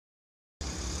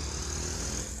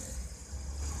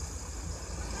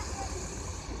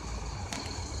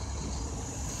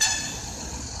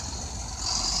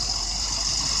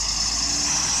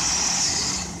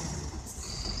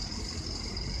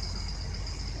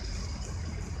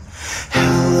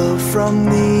from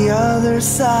the other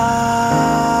side.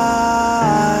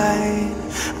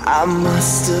 I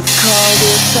must have called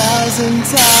 1,000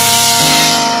 times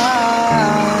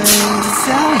to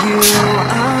tell you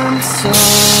I'm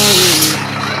sorry.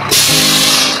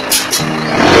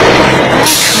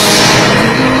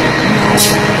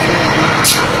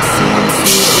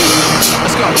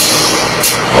 Let's go.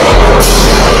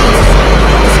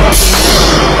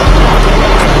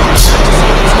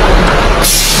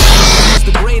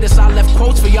 The greatest, I left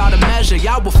quotes for y'all to measure.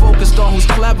 Y'all were focused on who's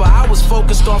clever, I was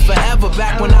focused on forever.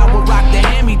 Back when I would rock the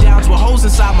hand-me-downs with holes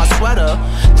inside my sweater.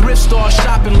 Thrift store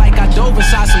shopping like I dove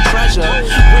inside some treasure.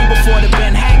 Way before the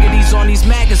Ben Haggerty's on these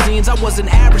magazines, I was an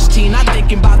average teen, not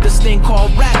thinking about this thing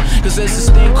called rap. Cause there's this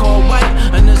thing called white,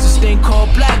 and there's this thing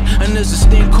called black, and there's this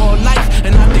thing called life,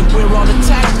 and I think we're all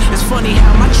attached. It's funny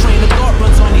how my train of thought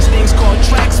runs on these things called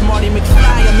tracks. Marty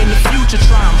McFly, I'm in the future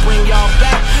trying to bring y'all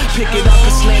back. Pick it up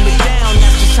and slam it down,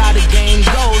 that's just how the game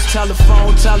goes.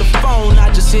 Telephone, telephone,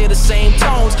 I just hear the same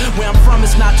tones. Where I'm from,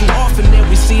 it's not too often that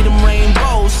we see them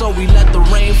rainbows. So we let the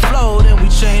rain flow, then we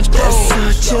change clothes.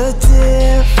 There's such a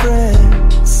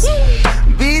difference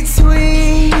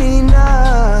between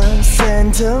us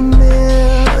and a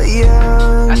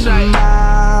million That's right.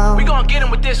 miles. We gonna get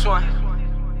him with this one.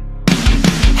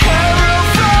 Arrow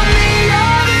from the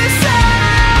other side.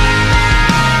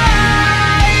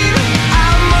 I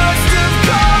must have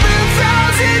called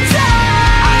 1,000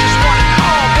 times. I just wanna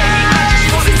call, baby, I just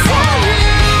wanna call.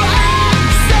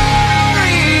 I'm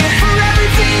sorry for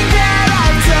everything that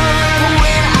I've done. But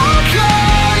when I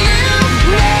call, you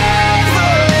never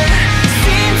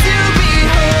seem to be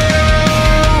home.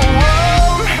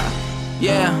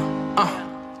 Yeah,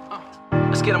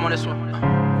 let's get him on this one.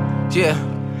 Yeah.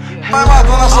 Vai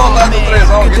matando a saudade do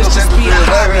trezão aqui do 103,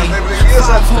 né, velho? Tem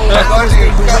preguiça? Agora de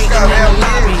cascavel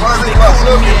aqui, quase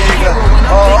passou que liga.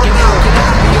 Ó,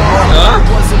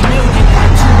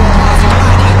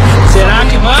 Será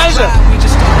que manja?